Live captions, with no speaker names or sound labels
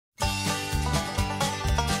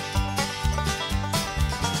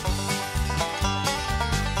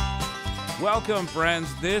Welcome, friends.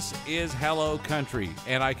 This is Hello Country,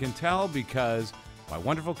 and I can tell because my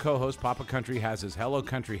wonderful co-host, Papa Country, has his Hello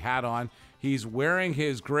Country hat on. He's wearing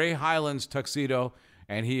his Grey Highlands tuxedo,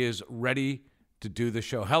 and he is ready to do the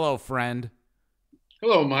show. Hello, friend.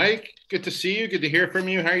 Hello, Mike. Good to see you. Good to hear from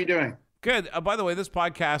you. How are you doing? Good. By the way, this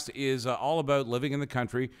podcast is all about living in the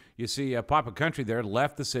country. You see, Papa Country there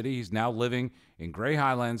left the city. He's now living in Grey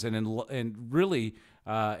Highlands and really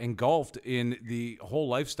engulfed in the whole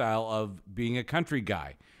lifestyle of being a country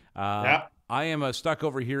guy. Yeah. I am stuck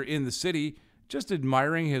over here in the city, just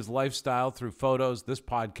admiring his lifestyle through photos, this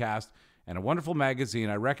podcast, and a wonderful magazine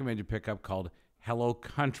I recommend you pick up called Hello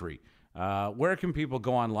Country. Where can people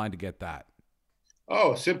go online to get that?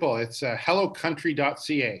 Oh, simple. It's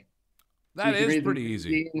hellocountry.ca. That is pretty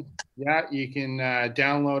easy. Yeah, you can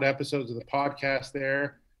download episodes of the podcast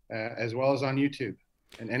there, as well as on YouTube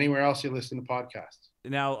and anywhere else you listen to podcasts.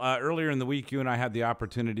 Now, earlier in the week, you and I had the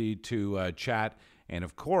opportunity to chat. And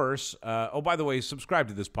of course, by the way, subscribe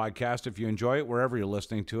to this podcast if you enjoy it, wherever you're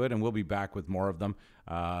listening to it. And we'll be back with more of them,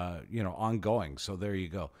 ongoing. So there you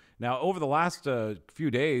go. Now, over the last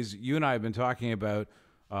few days, you and I have been talking about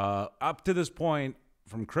up to this point,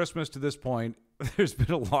 from Christmas to this point, there's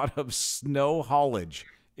been a lot of snow haulage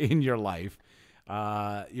in your life.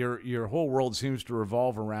 Your whole world seems to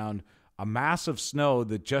revolve around a mass of snow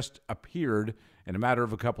that just appeared in a matter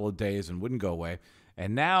of a couple of days and wouldn't go away.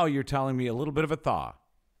 And now you're telling me a little bit of a thaw.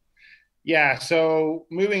 Yeah, so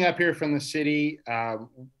moving up here from the city,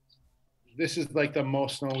 this is like the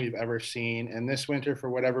most snow we've ever seen. And this winter, for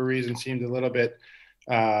whatever reason, seemed a little bit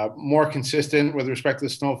more consistent with respect to the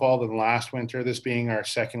snowfall than last winter, this being our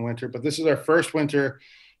second winter. But this is our first winter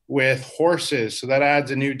with horses. So that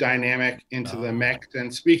adds a new dynamic into the mix.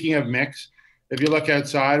 And speaking of mix, if you look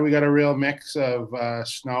outside, we got a real mix of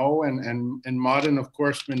snow and mud and, of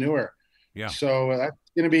course, manure. Yeah. So that's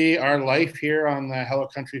going to be our life here on the Hello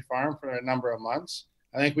Country farm for a number of months.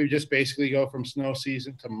 I think we just basically go from snow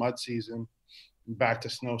season to mud season, back to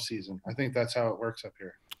snow season. I think that's how it works up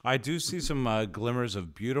here. I do see some glimmers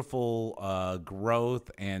of beautiful growth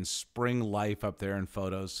and spring life up there in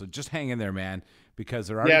photos. So just hang in there, man, because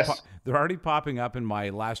they're already popping up in my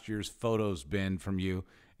last year's photos bin from you.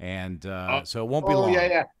 And so it won't be long.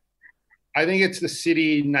 Yeah. I think it's the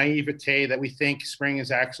city naivete that we think spring is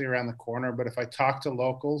actually around the corner. But if I talk to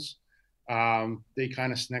locals, they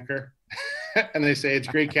kind of snicker and they say, it's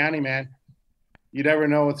Grey County, man. You never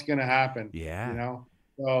know what's going to happen. Yeah.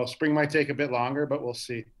 So spring might take a bit longer, but we'll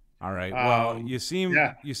see. All right. Well, you seem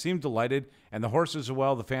delighted, and the horses are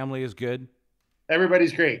well. The family is good.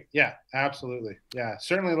 Everybody's great. Yeah, absolutely. Yeah,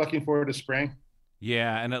 certainly looking forward to spring.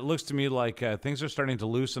 Yeah, and it looks to me like things are starting to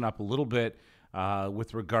loosen up a little bit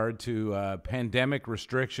with regard to pandemic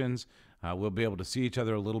restrictions. We'll be able to see each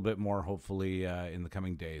other a little bit more, hopefully, in the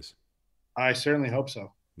coming days. I certainly hope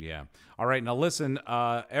so. Yeah. All right. Now, listen,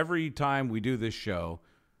 every time we do this show,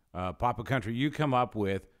 Papa Country, you come up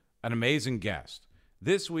with an amazing guest.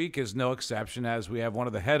 This week is no exception, as we have one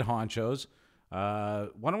of the head honchos. Why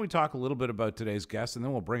don't we talk a little bit about today's guest, and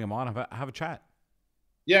then we'll bring him on and have a chat.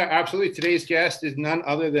 Yeah, absolutely. Today's guest is none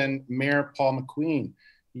other than Mayor Paul McQueen.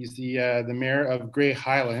 He's the mayor of Grey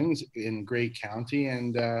Highlands in Grey County,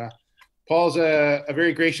 and Paul's a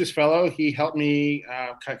very gracious fellow. He helped me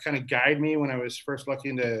kind of guide me when I was first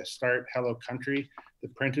looking to start Hello Country, the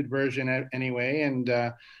printed version anyway, and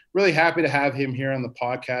really happy to have him here on the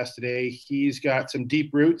podcast today. He's got some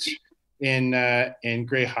deep roots in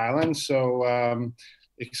Grey Highlands, so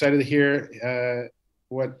excited to hear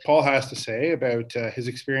what Paul has to say about his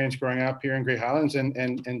experience growing up here in Grey Highlands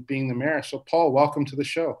and being the mayor. So Paul, welcome to the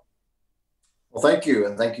show. Well, thank you.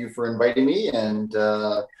 And thank you for inviting me, and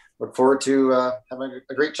look forward to having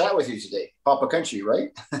a great chat with you today. Papa Country, right?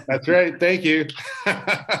 That's right. Thank you.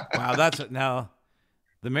 Wow. Now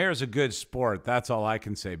the mayor's a good sport. That's all I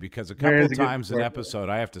can say, because a couple of times an episode,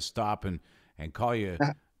 I have to stop and call you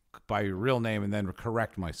by your real name and then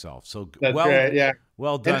correct myself. So that's right. Yeah.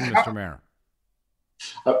 Well done, Mr. Mayor.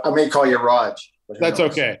 I may call you Raj. That's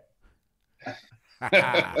okay.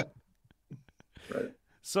 Right.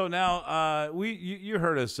 So now you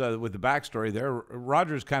heard us with the backstory there.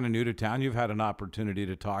 Roger's kind of new to town. You've had an opportunity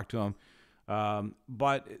to talk to him.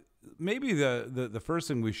 But maybe the first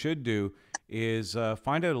thing we should do is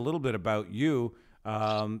find out a little bit about you,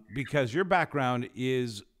 because your background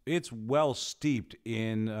it's well steeped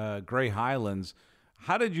in Grey Highlands.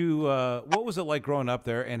 How did you? What was it like growing up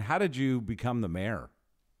there, and how did you become the mayor?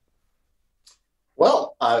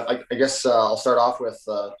 Well, I guess I'll start off with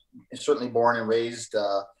certainly born and raised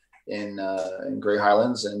in Grey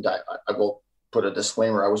Highlands, and I will put a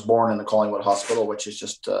disclaimer. I was born in the Collingwood Hospital, which is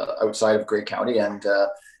just outside of Grey County, and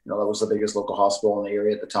that was the biggest local hospital in the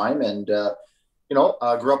area at the time. And,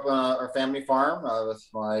 grew up on our family farm with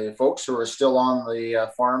my folks who are still on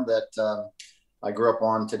the farm that I grew up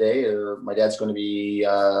on today. My dad's going to be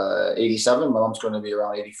 87. My mom's going to be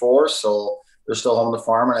around 84. So they're still home on the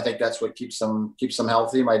farm. And I think that's what keeps them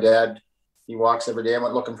healthy. My dad, he walks every day. I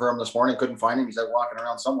went looking for him this morning. Couldn't find him. He's like walking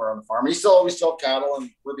around somewhere on the farm. We still have cattle, and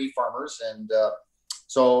we're beef farmers. And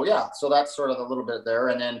so that's sort of a little bit there.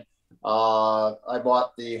 And then I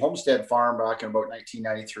bought the homestead farm back in about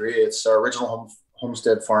 1993. It's our original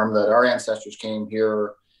homestead farm that our ancestors came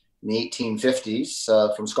here in the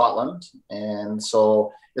 1850s from Scotland. And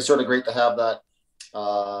so it's sort of great to have that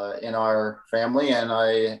in our family. And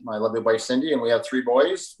my lovely wife, Cindy, and we have 3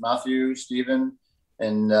 boys, Matthew, Stephen,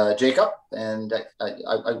 and Jacob. And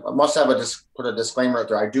I must have put a disclaimer out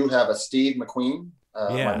there. I do have a Steve McQueen.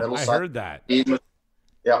 My middle son. I heard that.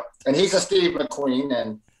 Yeah. And he's a Steve McQueen,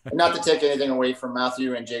 and not to take anything away from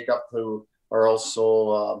Matthew and Jacob, who are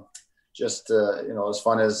also just as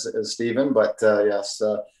fun as Stephen, but yes.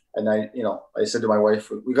 And I said to my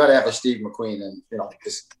wife, we got to have a Steve McQueen, and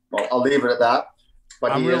I'll leave it at that.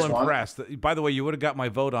 But I'm real impressed. By the way, you would have got my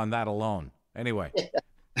vote on that alone. Anyway. Yeah.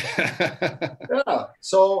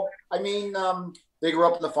 So, they grew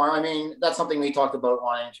up in the farm. That's something we talked about,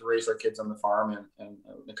 wanting to raise our kids on the farm and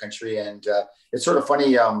the country. And it's sort of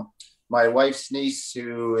funny. My wife's niece,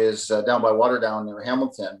 who is down by Waterdown near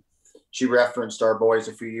Hamilton, she referenced our boys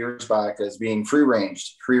a few years back as being free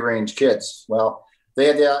range kids. Well, they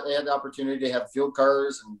had the opportunity to have field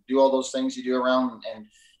cars and do all those things you do around, and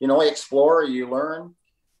explore, you learn.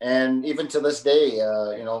 And even to this day,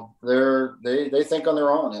 they think on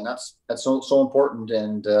their own, and that's so important.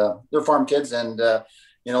 And they're farm kids, and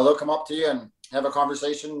they'll come up to you and have a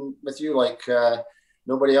conversation with you like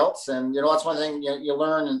nobody else. And that's one thing you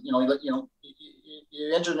learn. And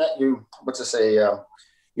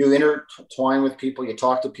you intertwine with people, you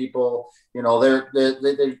talk to people. They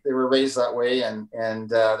were raised that way, and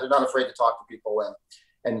they're not afraid to talk to people,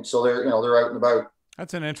 and so they're out and about.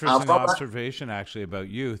 That's an interesting observation, actually, about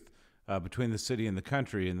youth between the city and the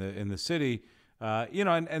country. In the city,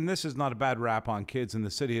 and this is not a bad rap on kids in the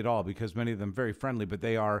city at all, because many of them are very friendly, but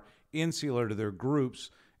they are insular to their groups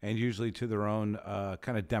and usually to their own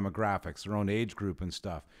kind of demographics, their own age group and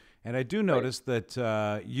stuff. And I do notice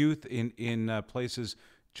that youth in places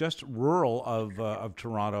just rural of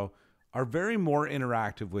Toronto are very more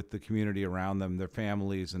interactive with the community around them, their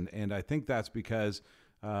families, and I think that's because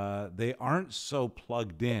they aren't so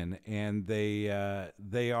plugged in, and they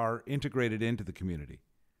are integrated into the community.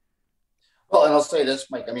 Well, and I'll say this,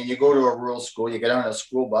 Mike. You go to a rural school, you get on a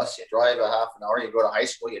school bus, you drive a half an hour. You go to high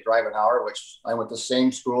school, you drive an hour. Which I went to the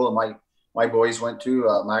same school, and my boys went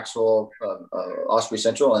to Maxwell, Osprey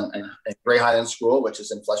Central, and Grey Highlands School, which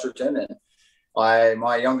is in Flesherton. And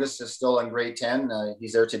my youngest is still in grade 10.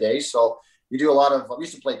 He's there today. So you do a lot of. We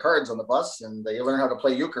used to play cards on the bus, and you learn how to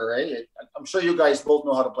play euchre. Eh? I'm sure you guys both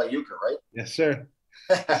know how to play euchre, right? Yes, sir.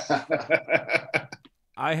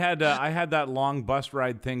 I had that long bus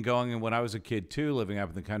ride thing going, and when I was a kid too, living up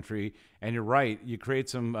in the country. And you're right, you create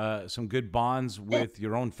some good bonds with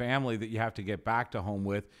your own family that you have to get back to home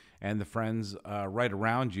with, and the friends right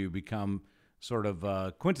around you become sort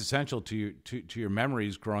of quintessential to your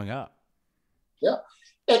memories growing up. Yeah,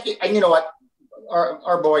 and you know what,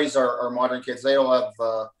 our boys are modern kids. They all have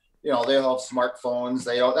they all have smartphones.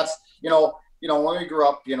 When we grew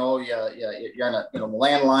up, you're on a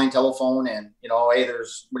landline telephone, and hey, what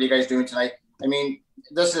are you guys doing tonight?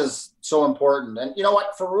 This is so important. And you know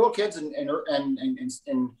what, for rural kids and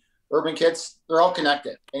urban kids, they're all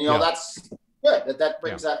connected, and that's good. That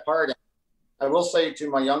brings that part. And I will say to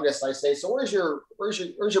my youngest, I say, so where's your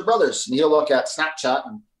brothers? And he'll look at Snapchat,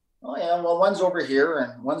 and oh yeah, well, one's over here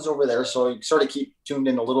and one's over there. So you sort of keep tuned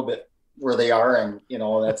in a little bit where they are, and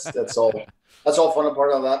that's all. That's all fun and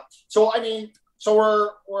part of that. So where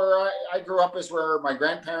I grew up is where my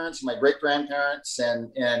grandparents and my great grandparents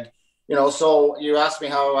and so you asked me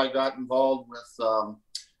how I got involved with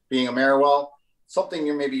being a mayor. Well, something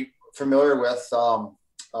you may be familiar with. I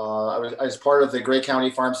was part of the Grey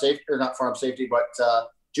County Farm Safety, or not Farm Safety, but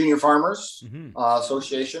Junior Farmers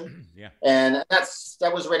Association. Yeah, and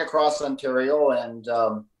that was right across Ontario. And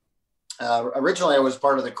originally I was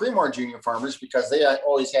part of the Creemore Junior Farmers because they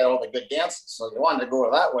always had all the good dances. So you wanted to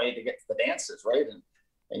go that way to get to the dances, right? And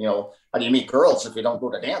how do you meet girls if you don't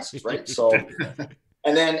go to dances, right? So,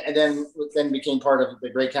 and then became part of the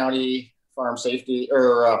Grey County Farm Safety,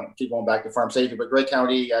 or keep going back to Farm Safety, but Grey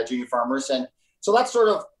County Junior Farmers. And so that's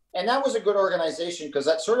and that was a good organization because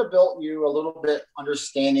that sort of built you a little bit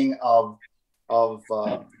understanding of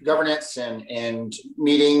governance and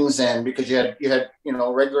meetings, and because you had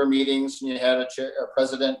regular meetings, and you had a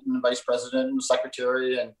president and vice president and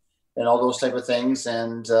secretary and all those type of things,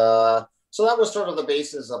 and so that was sort of the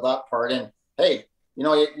basis of that part. And hey,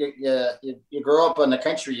 you grow up in the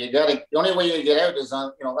country, the only way you get out is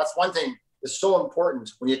on, that's one thing that's so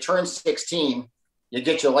important. When you turn 16, you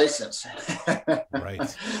get your license.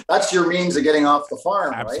 Right. That's your means of getting off the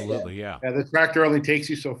farm. Absolutely. Right? Yeah. The tractor only takes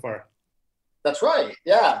you so far. That's right.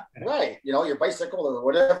 Yeah. Right. Your bicycle or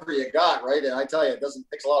whatever you got. Right. And I tell you, it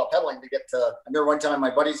takes a lot of pedaling to get to. I remember one time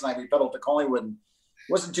my buddies and I, we pedaled to Collingwood, and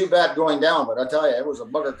it wasn't too bad going down, but I tell you, it was a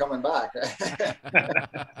bugger coming back.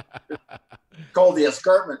 Called the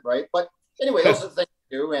escarpment. Right. But anyway, those are the things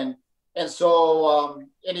to do. And so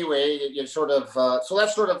anyway, you sort of, so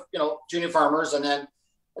that's sort of, junior farmers. And then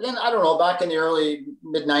I don't know, back in the early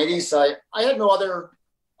mid 90s, I had no other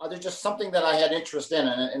just something that I had interest in.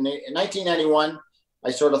 And in 1991,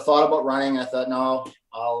 I sort of thought about running. I thought, no,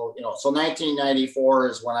 so 1994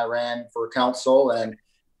 is when I ran for council, and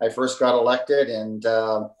I first got elected.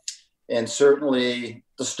 And certainly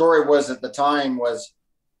the story was at the time was,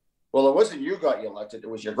 well, it wasn't you got you elected. It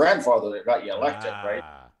was your grandfather that got you elected, right?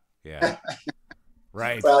 Yeah.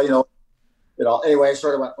 Right. Well, anyway, I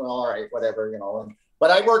sort of went, well, all right, whatever,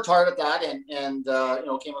 but I worked hard at that and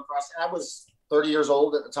came across, I was 30 years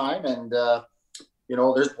old at the time. And,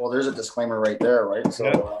 there's a disclaimer right there. Right.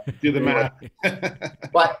 So do the math.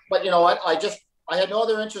 but you know what, I had no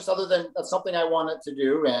other interest other than that's something I wanted to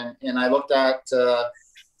do. And I looked at,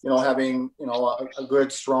 having, a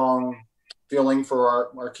good, strong feeling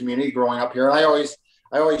for our community growing up here. And I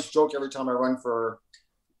always joke every time I run for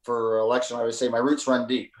election, I always say my roots run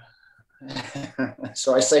deep.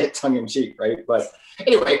 So I say it tongue in cheek, right? But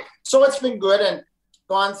anyway, so it's been good and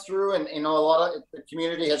gone through, and a lot of the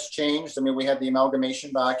community has changed. I mean, we had the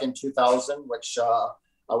amalgamation back in 2000, which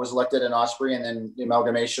I was elected in Osprey, and then the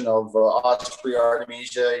amalgamation of Osprey,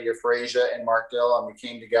 Artemisia, Euphrasia, and Markdale, and we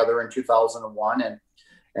came together in 2001,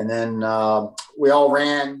 and then we all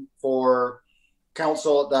ran for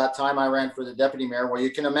council at that time. I ran for the deputy mayor. Well,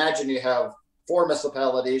 you can imagine you have 4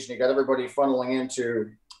 municipalities and you got everybody funneling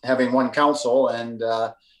into having one council, and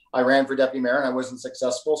I ran for deputy mayor and I wasn't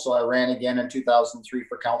successful, so I ran again in 2003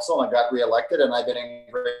 for council and I got reelected, and I've been in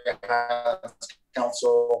Grey Highlands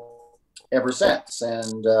council ever since,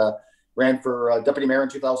 and ran for deputy mayor in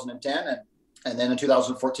 2010, and then in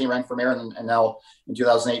 2014 ran for mayor, and now in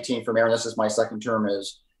 2018 for mayor, and this is my second term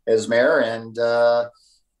as mayor. And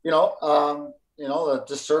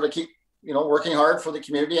just sort of keep working hard for the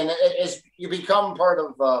community. And as you become part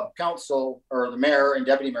of council, or the mayor and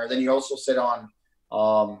deputy mayor, then you also sit on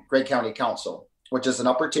Grey County Council, which is an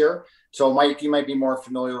upper tier. So Mike, you might be more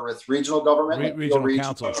familiar with regional government. Regional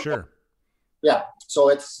council, sure. Yeah. So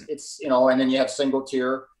it's and then you have single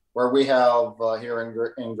tier, where we have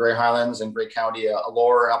here in Grey Highlands and Grey County a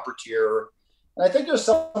lower and upper tier. And I think there's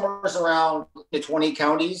somewhere around 20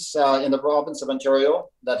 counties in the province of Ontario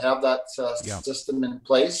that have that system in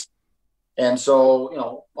place. And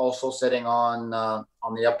so, also sitting on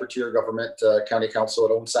the upper tier government county council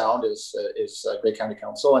at Owen Sound is Grey County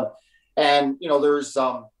Council, and there's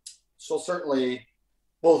so certainly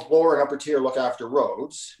both lower and upper tier look after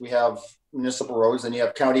roads. We have municipal roads, and you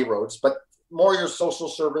have county roads, but more your social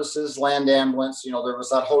services, land ambulance. There was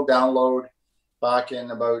that whole download back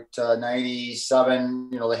in about 97.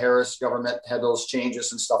 The Harris government had those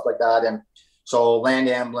changes and stuff like that, and so land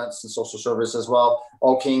ambulance and social service as well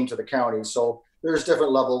all came to the county. So there's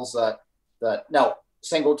different levels that now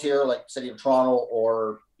single tier, like City of Toronto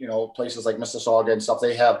or places like Mississauga and stuff,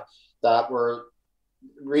 they have that, where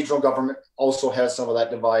regional government also has some of that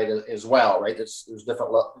divide as well, right? There's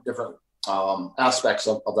different aspects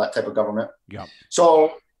of that type of government. Yeah.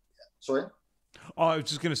 So, sorry. Oh, I was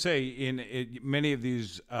just going to say, in many of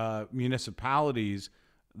these municipalities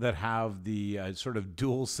that have the sort of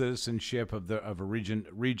dual citizenship of a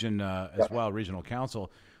region as well, regional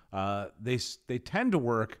council, they tend to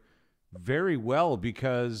work very well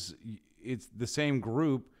because it's the same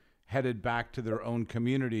group headed back to their own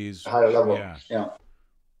communities. Higher level.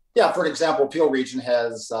 Yeah. For example, Peel Region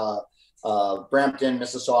has Brampton,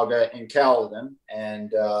 Mississauga, and Caledon,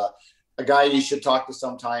 and a guy you should talk to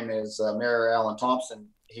sometime is Mayor Alan Thompson.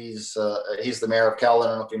 He's the mayor of Caledon.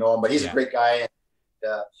 I don't know if you know him, but he's a great guy. And,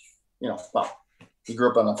 he grew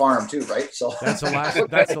up on a farm too, right? So that's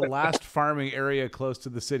the last farming area close to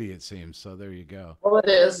the city, it seems. So there you go. Well, it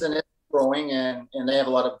is, and it's growing, and they have a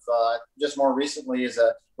lot of just more recently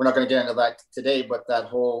we're not going to get into that today, but that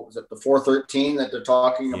whole, is it the 413 that they're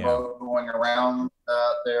talking about going around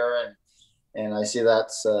there, and I see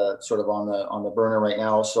that's sort of on the burner right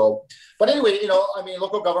now. So, but anyway, I mean,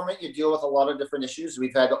 local government, you deal with a lot of different issues.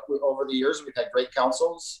 We've had over the years, we've had great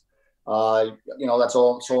councils. That's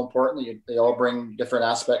all so important. They all bring different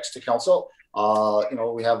aspects to council.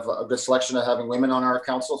 We have a good selection of having women on our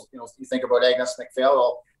council. You think about Agnes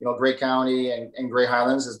McPhail, Grey County and Grey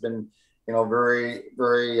Highlands has been, very,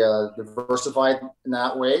 very diversified in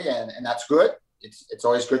that way. And that's good. It's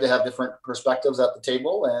always good to have different perspectives at the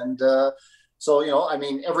table. And so, I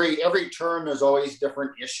mean, every term, there's always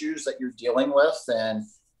different issues that you're dealing with. And,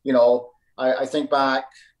 I think back,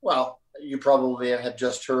 well, you probably have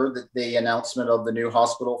just heard that the announcement of the new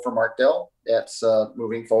hospital for Markdale, that's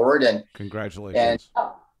moving forward. And congratulations. And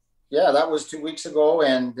yeah, that was 2 weeks ago.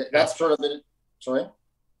 And that's sort of it. Sorry.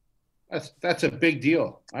 That's a big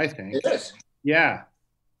deal, I think. It is. Yeah.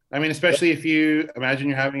 I mean, especially if you imagine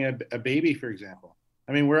you're having a baby, for example.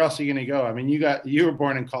 I mean, where else are you going to go? I mean, you were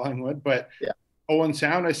born in Collingwood, but Owen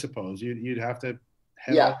Sound, I suppose you'd have to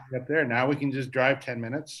head all the way up there. Now we can just drive 10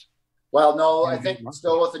 minutes. Well, no, I think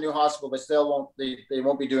still with the new hospital, but still they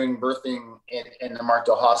won't be doing birthing in the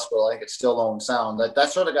Markdale Hospital. I think it's still Owen Sound. That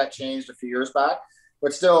sort of got changed a few years back,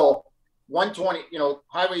 but still 120,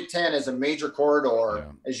 Highway 10 is a major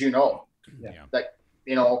corridor, as you know.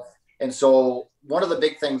 And so one of the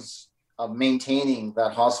big things of maintaining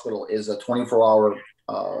that hospital is a 24-hour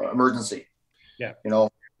emergency. Yeah. And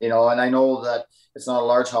I know that it's not a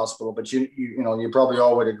large hospital, but you probably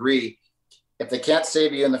all would agree, if they can't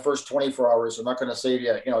save you in the first 24 hours, they're not going to save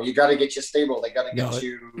you. You got to get you stable. They got to get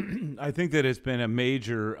you. I think that it's been a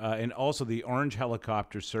major, and also the Orange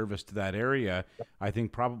helicopter service to that area, I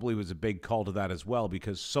think probably was a big call to that as well,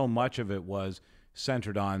 because so much of it was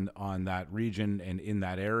centered on that region and in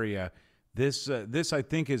that area. This I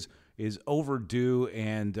think is overdue,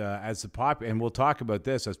 and and we'll talk about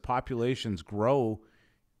this as populations grow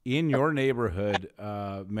in your neighborhood,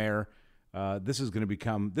 Mayor. This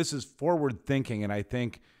is forward thinking, and I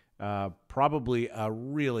think probably a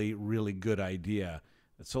really, really good idea.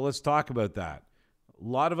 So let's talk about that. A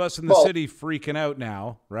lot of us in the city freaking out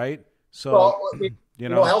now, right? So,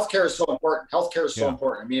 healthcare is so important. Healthcare is so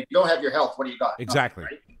important. I mean, if you don't have your health, what do you got? Exactly.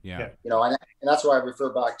 Right? Yeah. And that's why I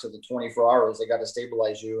refer back to the 24 hours. They got to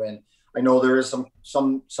stabilize you. And I know there is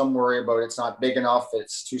some worry about it's not big enough,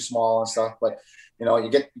 it's too small and stuff, but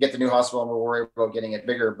you get the new hospital and we'll worry about getting it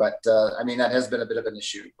bigger. But I mean, that has been a bit of an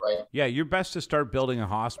issue, right? Yeah, you're best to start building a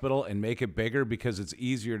hospital and make it bigger, because it's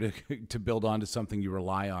easier to build onto something you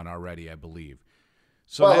rely on already, I believe.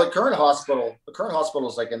 So the current hospital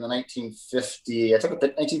is like in the 1950, I think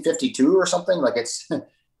 1952 or something. Like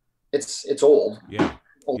it's old. Yeah.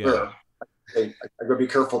 Older. Yeah. I gotta be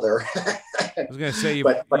careful there. I was going to say,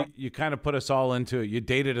 you kind of put us all into it. You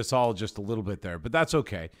dated us all just a little bit there, but that's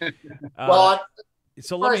okay.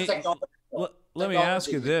 So let me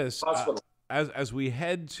ask you this: as we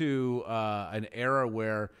head to an era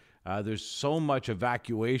where there's so much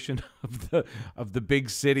evacuation of the big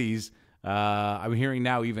cities, I'm hearing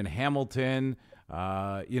now even Hamilton,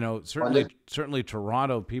 certainly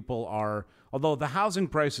Toronto. People are, although the housing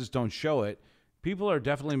prices don't show it, people are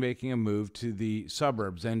definitely making a move to the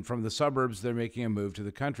suburbs, and from the suburbs, they're making a move to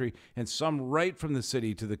the country, and some right from the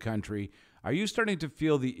city to the country. Are you starting to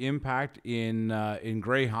feel the impact in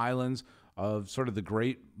Grey Highlands of sort of the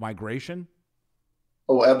great migration?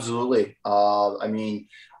 Oh, absolutely. I mean,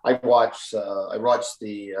 I watched the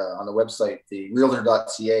on the website, the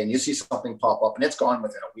realtor.ca, and you see something pop up and it's gone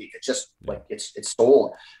within a week. It's just like it's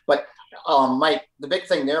sold. But Mike, the big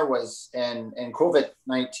thing there was, and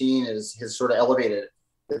COVID-19 has sort of elevated.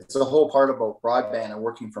 It's a whole part about broadband and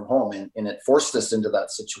working from home, and it forced us into that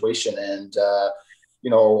situation. And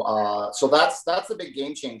so that's the big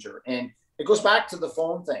game changer. And it goes back to the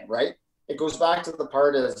phone thing, right? It goes back to the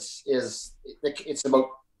part is it's about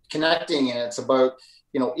connecting, and it's about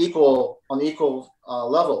equal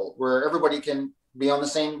level where everybody can be on the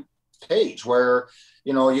same page, where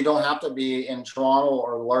you don't have to be in Toronto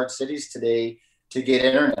or large cities today to get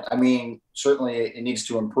internet. I mean, certainly it needs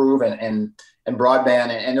to improve, and broadband,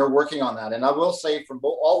 and they're working on that. And I will say, from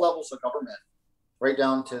all levels of government, right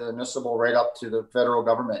down to the municipal, right up to the federal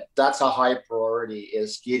government, that's a high priority,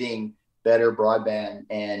 is getting better broadband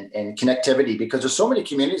and connectivity, because there's so many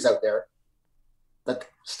communities out there that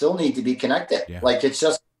still need to be connected. Yeah. Like it's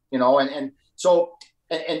just, and so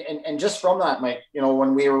just from that, Mike,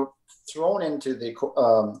 when we were thrown into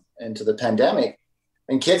the pandemic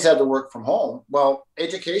and kids had to work from home, well,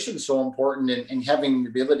 education is so important, and having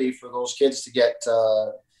the ability for those kids to get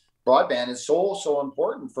broadband is so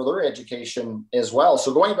important for their education as well.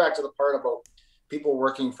 So going back to the part about people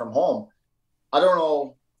working from home, I don't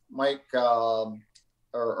know, Mike,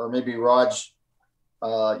 or maybe Raj,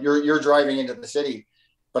 you're driving into the city,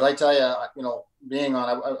 but I tell you, being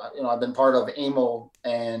on, I've been part of AMO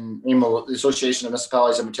and AMO, the Association of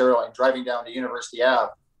Municipalities of Ontario, and driving down to University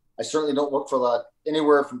Ave. I certainly don't look for that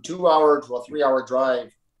anywhere from 2 hour to a 3 hour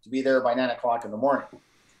drive to be there by 9 o'clock in the morning.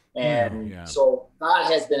 And so that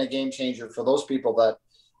has been a game changer for those people that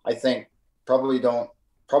I think probably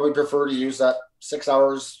prefer to use that 6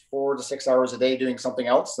 hours, 4 to 6 hours a day doing something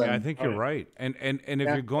else. I think you're right. And if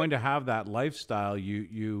you're going to have that lifestyle,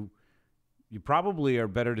 you probably are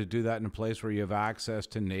better to do that in a place where you have access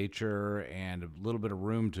to nature and a little bit of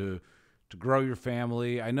room to grow your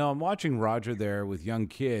family. I know I'm watching Roger there with young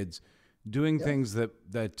kids doing things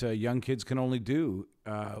that young kids can only do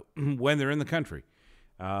when they're in the country.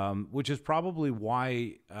 Which is probably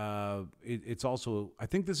why it's also, I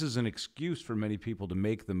think this is an excuse for many people to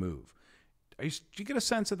make the move. Do you get a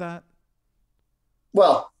sense of that?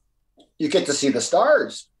 Well, you get to see the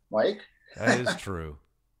stars, Mike. That is true.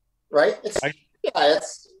 Right?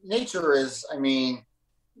 Nature is, I mean,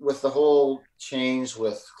 with the whole change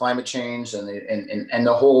with climate change and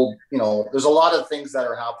the whole, there's a lot of things that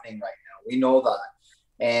are happening right now. We know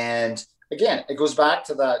that. And again, it goes back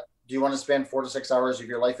to that. Do you want to spend 4 to 6 hours of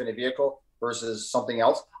your life in a vehicle versus something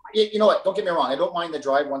else? You know what? Don't get me wrong. I don't mind the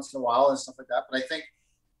drive once in a while and stuff like that. But I think,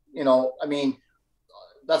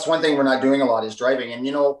 that's one thing we're not doing a lot is driving. And,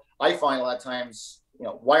 I find a lot of times,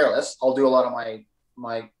 wireless, I'll do a lot of my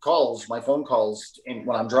phone calls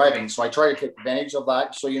when I'm driving. So I try to take advantage of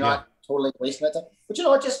that. So you're not totally wasting that time.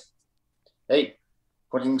 But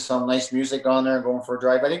putting some nice music on there and going for a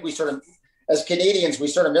drive. I think we sort of, as Canadians, we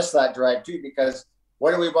sort of miss that drive too, because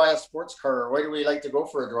why do we buy a sports car? Why do we like to go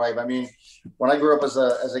for a drive? I mean, when I grew up as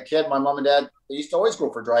a kid, my mom and dad, they used to always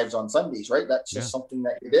go for drives on Sundays, right? That's just something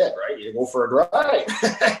that you did, right? You go for a drive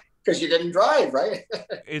because you didn't drive, right?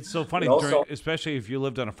 It's so funny, especially if you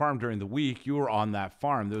lived on a farm during the week, you were on that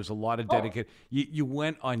farm. There was a lot of dedicated, you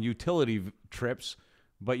went on utility trips,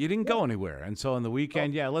 but you didn't go anywhere. And so on the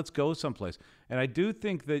weekend, let's go someplace. And I do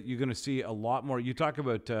think that you're going to see a lot more. You talk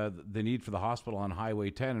about the need for the hospital on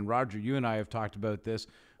Highway 10. And Roger, you and I have talked about this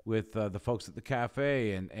with the folks at the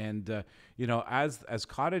cafe. And as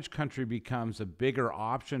cottage country becomes a bigger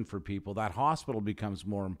option for people, that hospital becomes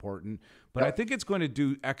more important. But I think it's going to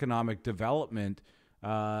do economic development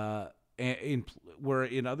where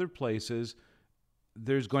in other places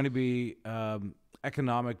there's going to be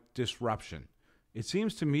economic disruption. It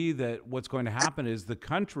seems to me that what's going to happen is the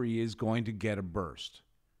country is going to get a burst.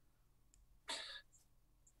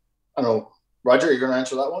 I don't know. Roger, are you going to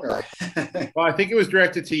answer that one? Or? Well, I think it was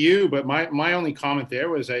directed to you, but my only comment there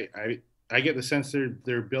was I get the sense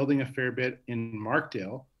they're building a fair bit in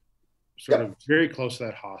Markdale, sort of very close to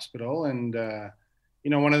that hospital. And,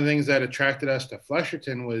 one of the things that attracted us to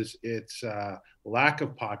Flesherton was its lack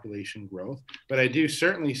of population growth. But I do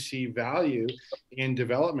certainly see value in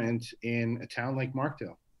development in a town like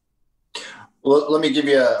Markdale. Well, let me give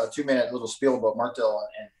you a 2-minute little spiel about Markdale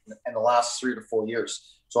and the last 3 to 4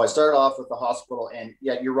 years. So I started off with the hospital, and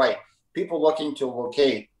you're right. People looking to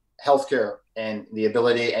locate healthcare and the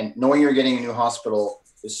ability and knowing you're getting a new hospital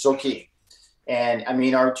is so key. And I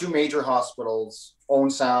mean, our 2 major hospitals, Owen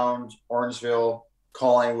Sound, Orangeville,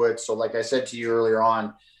 Collingwood. So like I said to you earlier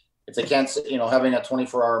on, if they can't, having a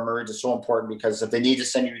 24-hour emerge is so important, because if they need to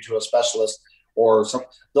send you to a specialist or something,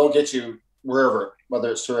 they'll get you wherever,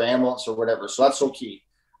 whether it's through an ambulance or whatever. So that's so key.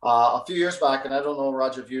 A few years back, and I don't know,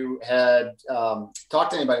 Roger, if you had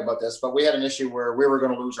talked to anybody about this, but we had an issue where we were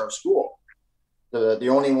going to lose our school. The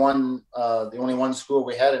only one school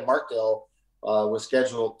we had in Markdale was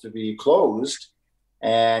scheduled to be closed.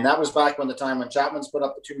 And that was back when Chapman's put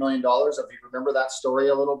up the $2 million. If you remember that story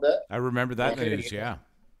a little bit. I remember that news, yeah.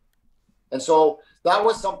 And so that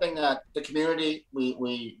was something that the community,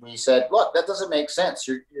 we said, look, that doesn't make sense.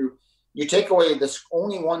 You take away this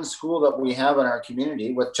only one school that we have in our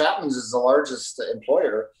community, with Chapman's is the largest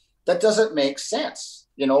employer. That doesn't make sense.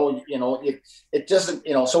 It doesn't,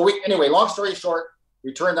 so long story short,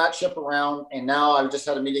 we turned that ship around, and now I just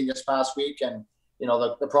had a meeting this past week, and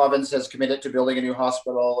the province has committed to building a new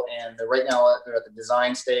hospital, and right now they're at the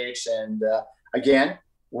design stage. And again,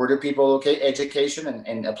 where do people locate? Education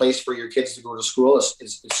and a place for your kids to go to school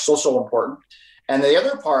is so important. And the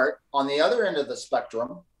other part, on the other end of the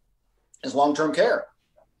spectrum, is long-term care.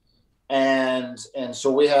 And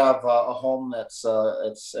so we have a home that's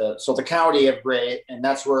so the county of Grey, and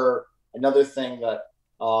that's where another thing that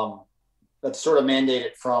that's sort of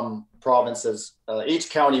mandated from provinces. Each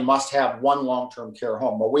county must have one long-term care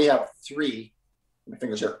home. Well, we have 3. My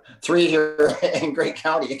fingers here. 3 here in Grey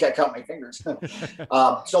County. You can't count my fingers.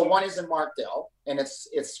 So one is in Markdale, and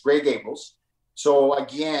it's Grey Gables. So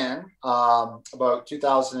again, about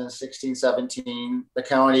 2016, 17, the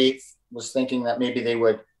county was thinking that maybe they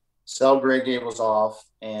would sell Grey Gables off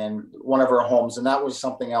and one of our homes. And that was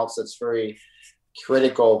something else that's very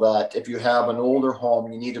critical, that if you have an older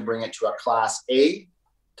home, you need to bring it to a Class A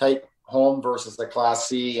type home versus the Class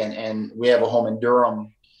C. And we have a home in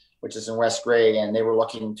Durham, which is in West Grey, and they were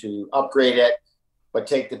looking to upgrade it, but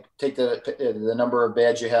take the number of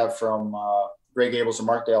beds you have from Grey Gables and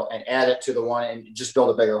Markdale and add it to the one and just build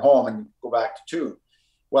a bigger home and go back to two.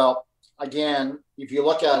 Well, again, if you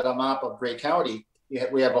look at a map of Grey County,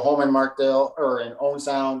 we have a home in Markdale or in Owen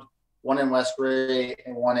Sound, one in West Grey,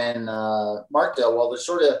 and one in Markdale. Well, they're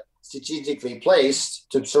sort of strategically placed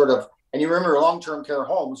to sort of, and you remember long-term care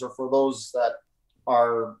homes are for those that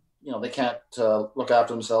are, they can't look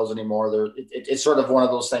after themselves anymore. It's sort of one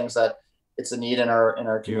of those things that it's a need in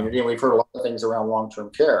our community. Yeah. And we've heard a lot of things around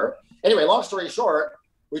long-term care. Anyway, long story short,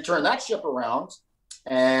 we turned that ship around,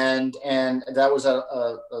 and that was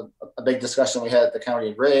a big discussion we had at the County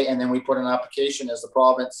of Grey. And then we put an application, as the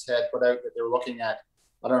province had put out, that they were looking at,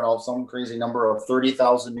 I don't know, some crazy number of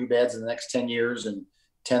 30,000 new beds in the next 10 years and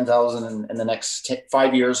 10,000 in the next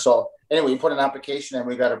 5 years. So anyway, we put an application and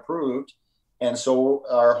we got approved. And so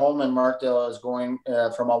our home in Markdale is going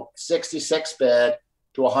from a 66 bed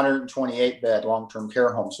to 128 bed long-term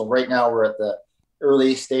care home. So right now we're at the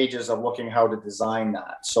early stages of looking how to design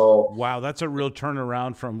that. So wow, that's a real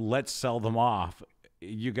turnaround from let's sell them off.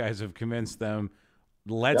 You guys have convinced them,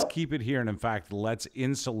 let's keep it here, and in fact, let's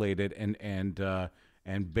insulate it and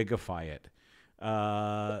bigify it.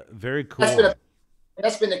 Very cool.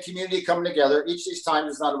 That's been the community coming together. Each of these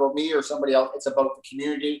times, it's not about me or somebody else. It's about the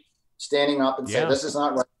community standing up and saying, this is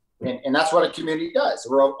not right. And that's what a community does.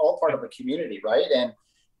 We're all part of a community, right?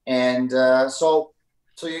 So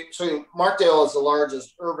Markdale is the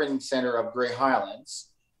largest urban center of Grey Highlands,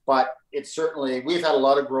 but it's certainly, we've had a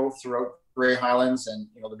lot of growth throughout Grey Highlands and,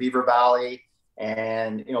 the Beaver Valley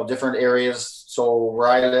and, different areas. So where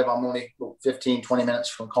I live, I'm only 15, 20 minutes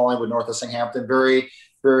from Collingwood, north of Singhampton, very,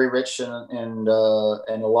 very rich and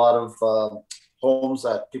a lot of homes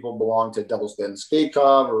that people belong to Devil's Bend Ski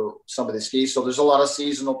Club or somebody skis. So there's a lot of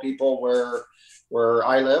seasonal people where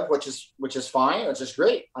I live, which is fine. It's just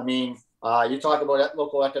great. I mean, you talk about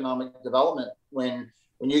local economic development. When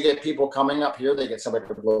you get people coming up here, they get somebody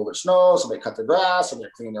to blow their snow, somebody cut their grass, somebody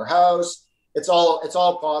to clean their house. It's all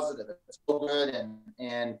positive. It's all good.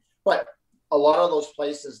 But a lot of those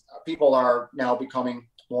places, people are now becoming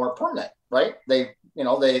more permanent, right? They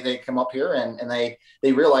come up here and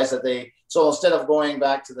they realize that so instead of going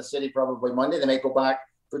back to the city probably Monday, they may go back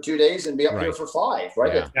for 2 days and be up here for 5,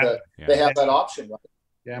 right? Yeah. They have that option, right?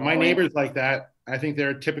 Yeah, my neighbor's like that. I think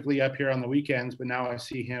they're typically up here on the weekends, but now I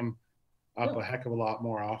see him up a heck of a lot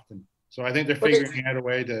more often. So I think they're figuring out a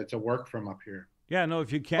way to work from up here. Yeah, no,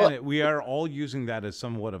 if you can, we are all using that as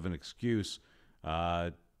somewhat of an excuse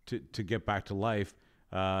to get back to life.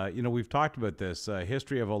 We've talked about this.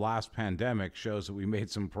 History of a last pandemic shows that we made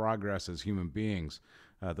some progress as human beings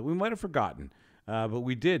that we might have forgotten. But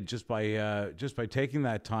we did just by taking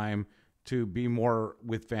that time to be more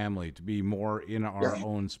with family, to be more in our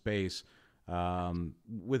own space,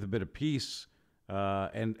 with a bit of peace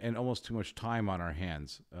and almost too much time on our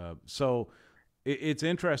hands. So it's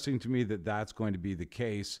interesting to me that that's going to be the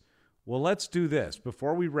case. Well, let's do this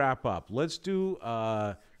before we wrap up. Let's do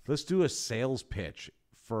a sales pitch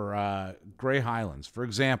for Grey Highlands. For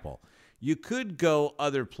example, you could go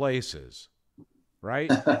other places,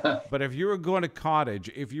 right? But if you were going to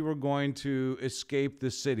cottage, if you were going to escape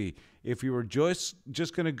the city, if you were just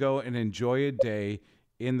going to go and enjoy a day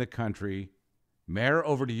in the country, Mayor,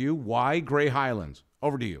 over to you. Why Grey Highlands?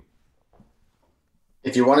 Over to you.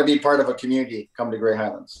 If you want to be part of a community, come to Grey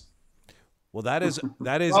Highlands. Well, that is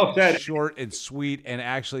short and sweet, and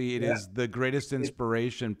actually it is the greatest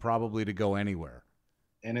inspiration probably to go anywhere.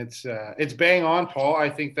 And it's bang on, Paul. I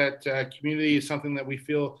think that community is something that we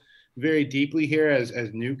feel very deeply here as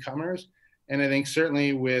newcomers. And I think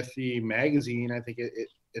certainly with the magazine, I think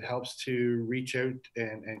it helps to reach out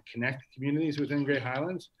and connect communities within Grey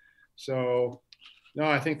Highlands. So, no,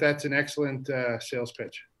 I think that's an excellent sales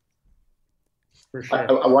pitch. For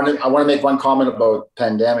sure. I want to make one comment about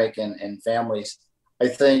pandemic and families. I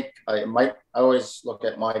think I always look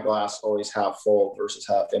at my glass always half full versus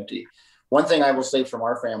half empty. One thing I will say from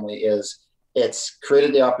our family is it's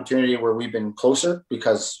created the opportunity where we've been closer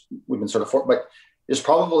because we've been sort of but there's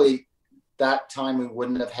probably that time we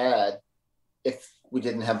wouldn't have had if we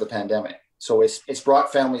didn't have the pandemic. So it's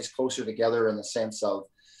brought families closer together in the sense of,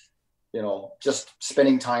 just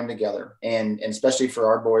spending time together, and especially for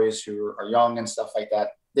our boys who are young and stuff like that,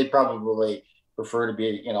 they probably prefer to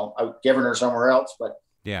be, you know, out giving her somewhere else. But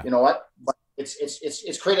Yeah. you know what? But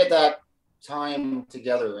it's created that time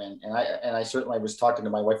together, and I certainly was talking to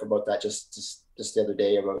my wife about that just the other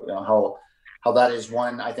day about, you know, how that is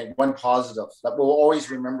one positive that we'll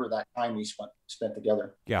always remember, that time we spent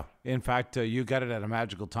together. Yeah. In fact, you got it at a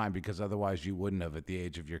magical time, because otherwise you wouldn't have at the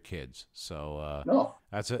age of your kids. So No,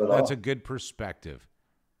 that's a good perspective.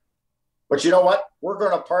 But you know what? We're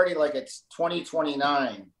going to party like it's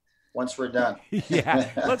 2029 once we're done. Yeah.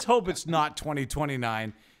 Let's hope it's not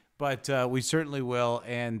 2029, but we certainly will.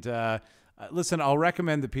 And listen, I'll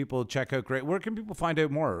recommend that people check out Grey. Where can people find out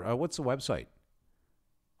more? What's the website?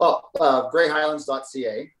 Well,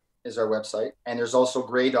 greyhighlands.ca is our website. And there's also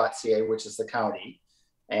grey.ca, which is the county.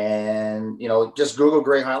 And, you know, just Google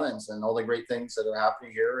Grey Highlands and all the great things that are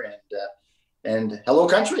happening here. And hello,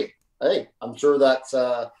 country. Hey, I'm sure that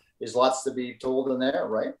there's lots to be told in there,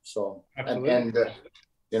 right? So, and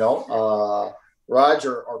you know, Raj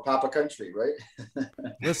or Papa Country, right?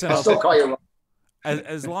 Listen, I'll still call you Raj.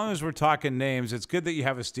 As long as we're talking names, it's good that you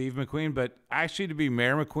have a Steve McQueen, but actually to be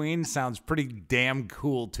Mayor McQueen sounds pretty damn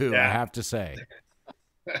cool too, I have to say.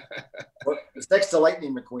 It's next to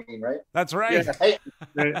Lightning McQueen, right? That's right. Yeah. Hey,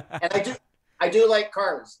 and I do like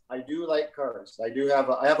cars. I do like cars. I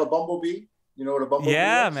have a Bumblebee. You know what a Bumblebee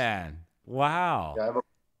is? Man. Wow.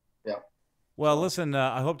 Yeah, Well, listen,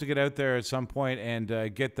 I hope to get out there at some point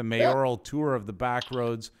and get the mayoral tour of the back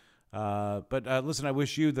roads. But listen, I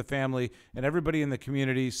wish you, the family, and everybody in the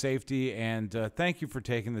community safety, and thank you for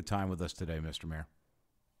taking the time with us today, Mr. Mayor.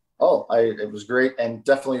 Oh, it was great, and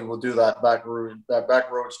definitely we'll do that back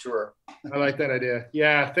roads tour. I like that idea.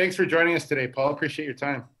 Yeah, thanks for joining us today, Paul. Appreciate your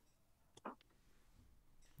time.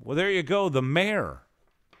 Well, there you go, the mayor.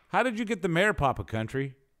 How did you get the mayor, Papa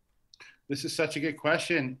Country? This is such a good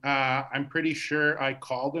question. I'm pretty sure I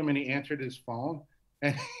called him and he answered his phone,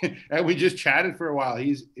 and we just chatted for a while.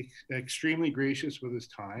 He's extremely gracious with his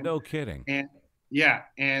time. No kidding. And yeah,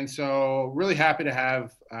 and so really happy to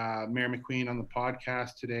have Mayor McQueen on the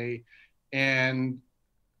podcast today. And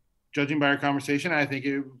judging by our conversation, I think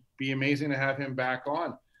it would be amazing to have him back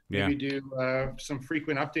on. Maybe do some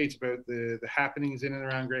frequent updates about the happenings in and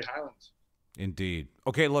around Grey Highlands. Indeed.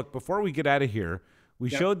 Okay, look, before we get out of here, we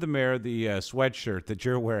showed the mayor the sweatshirt that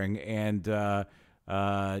you're wearing, and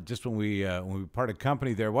just when we parted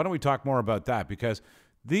company there, why don't we talk more about that? Because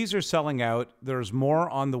these are selling out. There's more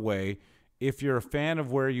on the way. If you're a fan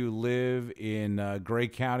of where you live in Grey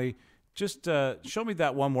County, just show me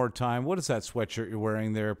that one more time. What is that sweatshirt you're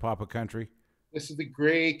wearing there, Papa Country? This is the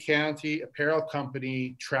Grey County Apparel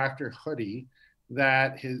Company tractor hoodie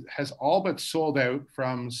that has all but sold out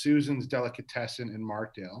from Susan's Delicatessen in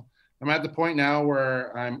Markdale. I'm at the point now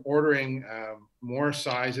where I'm ordering more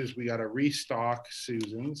sizes. We got to restock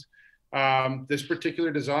Susan's. This particular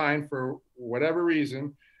design, for whatever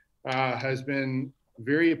reason, has been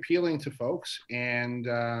very appealing to folks, and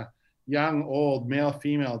young, old, male,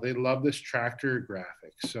 female, they love this tractor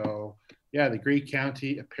graphic. So yeah, the Grey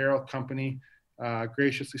County Apparel Company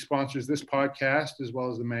graciously sponsors this podcast as well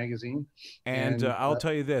as the magazine. And I'll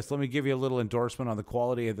tell you this, let me give you a little endorsement on the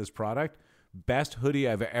quality of this product. Best hoodie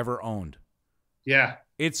I've ever owned. Yeah.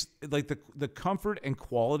 It's like the comfort and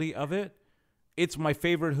quality of it. It's my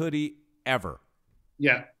favorite hoodie ever.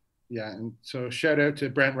 Yeah. Yeah. And so shout out to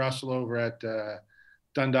Brent Russell over at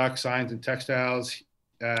Dundalk Signs and Textiles.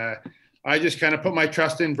 I just kind of put my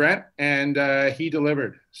trust in Brent, and he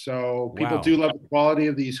delivered. So people do love the quality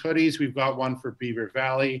of these hoodies. We've got one for Beaver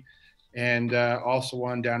Valley and also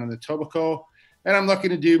one down in the Etobicoke. And I'm looking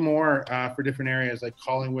to do more for different areas like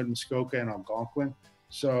Collingwood, Muskoka, and Algonquin.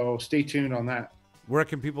 So stay tuned on that. Where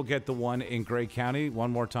can people get the one in Grey County one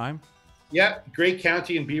more time? Yeah, Grey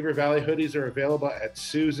County and Beaver Valley hoodies are available at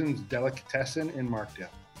Susan's Delicatessen in Markdale.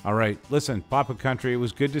 All right. Listen, Papa Country, it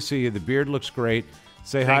was good to see you. The beard looks great.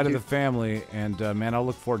 Say hi to the family. And, man, I'll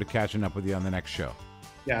look forward to catching up with you on the next show.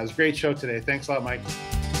 Yeah, it was a great show today. Thanks a lot, Mike.